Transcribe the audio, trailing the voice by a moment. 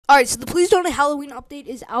Alright, so the Please Donate Halloween update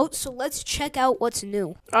is out, so let's check out what's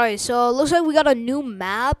new. Alright, so it looks like we got a new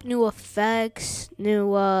map, new effects,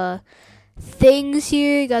 new things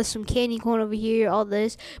here. Got some candy corn over here, all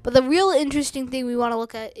this. But the real interesting thing we want to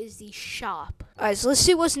look at is the shop. Alright, so let's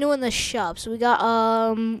see what's new in the shop. So we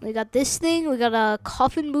got this thing. We got a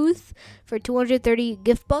coffin booth for 230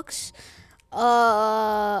 gift bucks.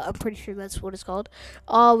 I'm pretty sure that's what it's called.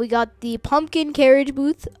 We got the pumpkin carriage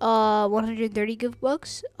booth, 130 gift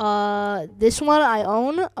bucks. This one I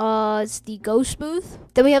own. It's the ghost booth.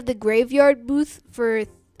 Then we have the graveyard booth for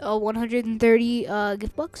 130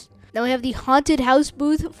 gift bucks. Then we have the haunted house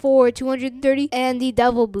booth for 230, and the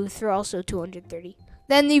devil booth for also 230.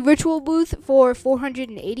 Then the ritual booth for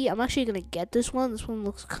 480. I'm actually going to get this one. This one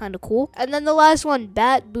looks kind of cool. And then the last one,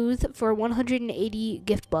 bat booth for 180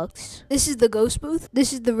 gift bucks. This is the ghost booth.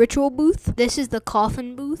 This is the ritual booth. This is the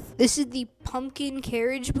coffin booth. This is the pumpkin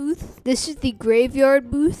carriage booth. This is the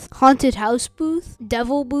graveyard booth, haunted house booth,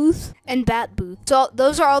 devil booth, and bat booth. So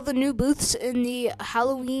those are all the new booths in the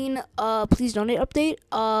Halloween Please Donate update.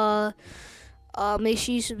 Make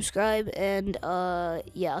sure you subscribe, and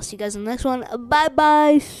yeah, I'll see you guys in the next one. Bye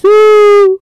bye. See you.